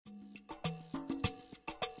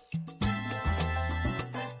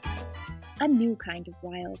A New Kind of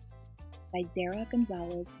Wild by Zara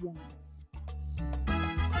Gonzalez Hoang.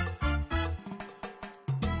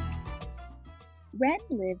 Wren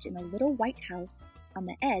lived in a little white house on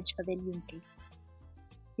the edge of El Yunque.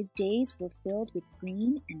 His days were filled with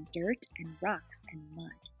green and dirt and rocks and mud.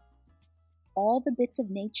 All the bits of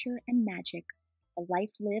nature and magic a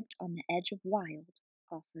life lived on the edge of wild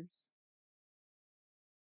offers.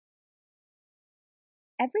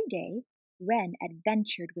 Every day, Wren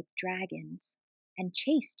adventured with dragons and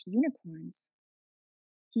chased unicorns.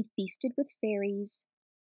 He feasted with fairies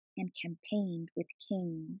and campaigned with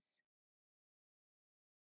kings.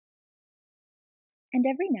 And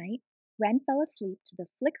every night, Wren fell asleep to the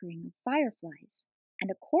flickering of fireflies and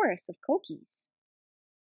a chorus of coquis.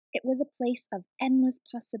 It was a place of endless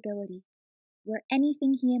possibility, where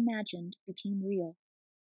anything he imagined became real,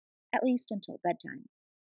 at least until bedtime.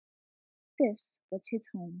 This was his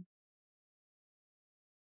home.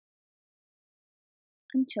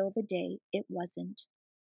 Until the day it wasn't.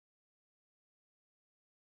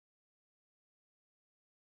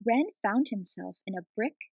 Wren found himself in a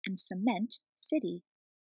brick and cement city.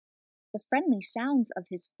 The friendly sounds of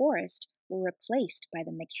his forest were replaced by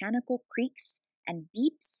the mechanical creaks and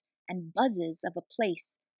beeps and buzzes of a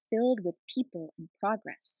place filled with people and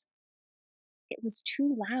progress. It was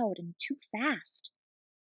too loud and too fast.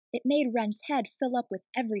 It made Wren's head fill up with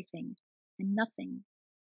everything and nothing.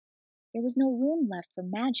 There was no room left for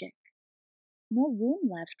magic, no room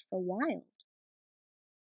left for wild.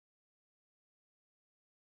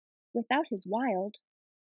 Without his wild,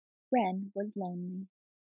 Wren was lonely.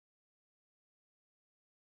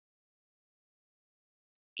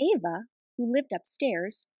 Ava, who lived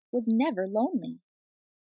upstairs, was never lonely.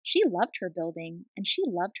 She loved her building and she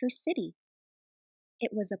loved her city.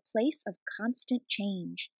 It was a place of constant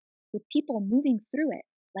change, with people moving through it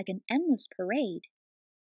like an endless parade.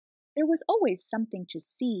 There was always something to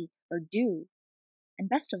see or do, and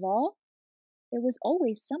best of all, there was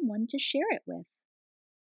always someone to share it with.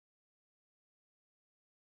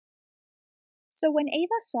 So when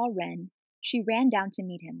Ava saw Wren, she ran down to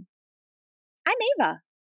meet him. "I'm Ava,"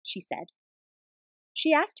 she said.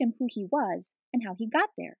 She asked him who he was and how he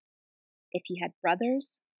got there, if he had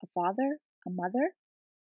brothers, a father, a mother,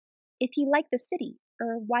 if he liked the city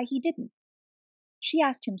or why he didn't. She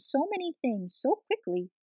asked him so many things so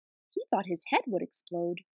quickly, he thought his head would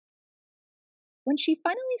explode. When she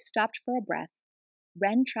finally stopped for a breath,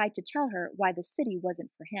 Wren tried to tell her why the city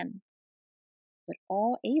wasn't for him. But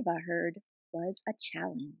all Ava heard was a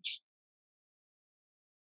challenge.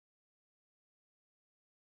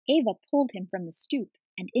 Ava pulled him from the stoop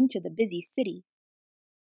and into the busy city.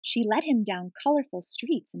 She led him down colorful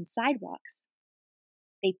streets and sidewalks.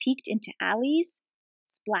 They peeked into alleys,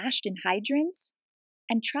 splashed in hydrants,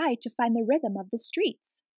 and tried to find the rhythm of the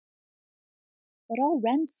streets. But all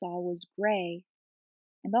Wren saw was gray,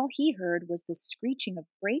 and all he heard was the screeching of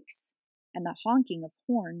brakes and the honking of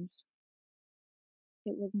horns.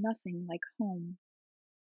 It was nothing like home.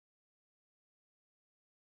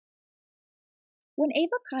 When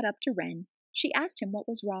Ava caught up to Wren, she asked him what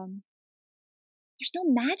was wrong. "There's no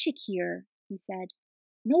magic here," he said.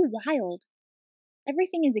 "No wild.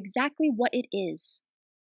 Everything is exactly what it is."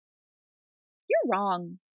 "You're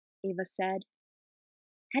wrong," Ava said.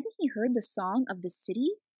 Hadn't he heard the song of the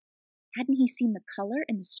city? Hadn't he seen the color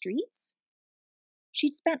in the streets?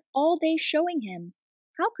 She'd spent all day showing him.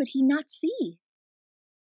 How could he not see?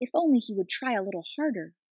 If only he would try a little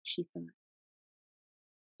harder, she thought.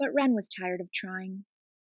 But Wren was tired of trying,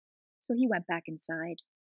 so he went back inside.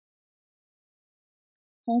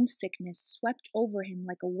 Homesickness swept over him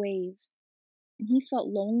like a wave, and he felt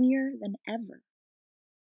lonelier than ever.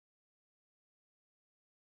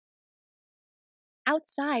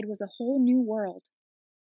 Outside was a whole new world,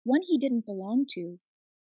 one he didn't belong to.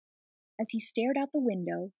 As he stared out the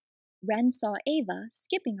window, Wren saw Ava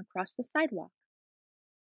skipping across the sidewalk.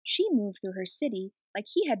 She moved through her city like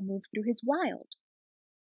he had moved through his wild,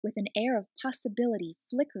 with an air of possibility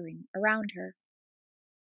flickering around her.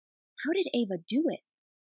 How did Ava do it?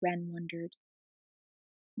 Wren wondered.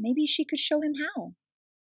 Maybe she could show him how.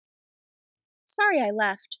 "Sorry I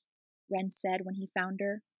left," Wren said when he found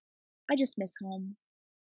her. "I just miss home.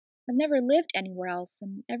 I've never lived anywhere else,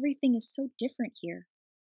 and everything is so different here."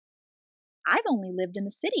 "I've only lived in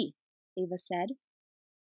the city," Ava said.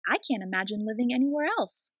 "I can't imagine living anywhere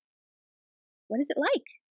else. What is it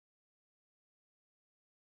like?"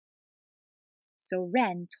 So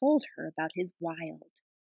Wren told her about his wild,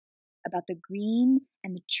 about the green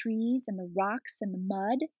and the trees and the rocks and the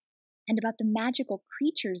mud, and about the magical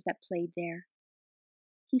creatures that played there.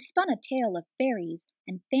 He spun a tale of fairies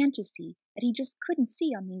and fantasy that he just couldn't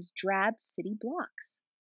see on these drab city blocks.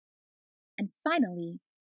 And finally,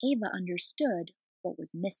 Ava understood what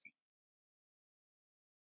was missing.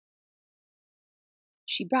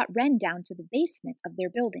 She brought Wren down to the basement of their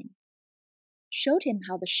building, showed him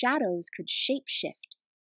how the shadows could shape-shift,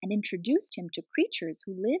 and introduced him to creatures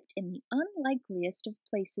who lived in the unlikeliest of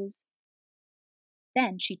places.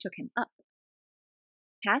 Then she took him up,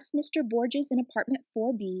 past Mr. Borges in apartment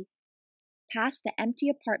 4B, past the empty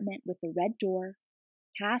apartment with the red door,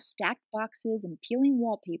 past stacked boxes and peeling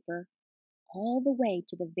wallpaper, all the way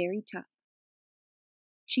to the very top.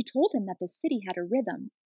 She told him that the city had a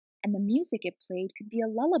rhythm, and the music it played could be a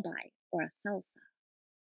lullaby or a salsa.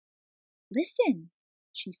 "Listen,"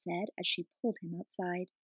 she said as she pulled him outside.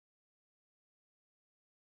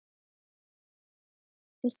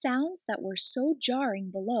 The sounds that were so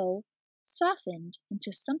jarring below softened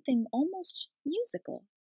into something almost musical.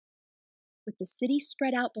 With the city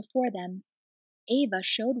spread out before them, Ava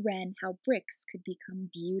showed Wren how bricks could become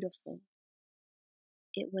beautiful.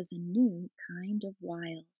 It was a new kind of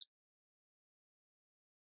wild.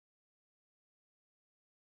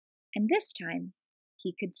 And this time,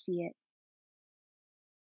 he could see it.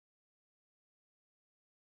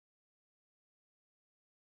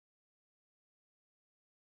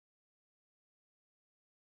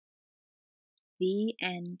 The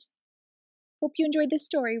end. Hope you enjoyed this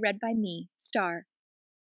story read by me, Star.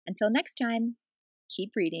 Until next time,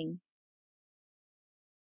 keep reading.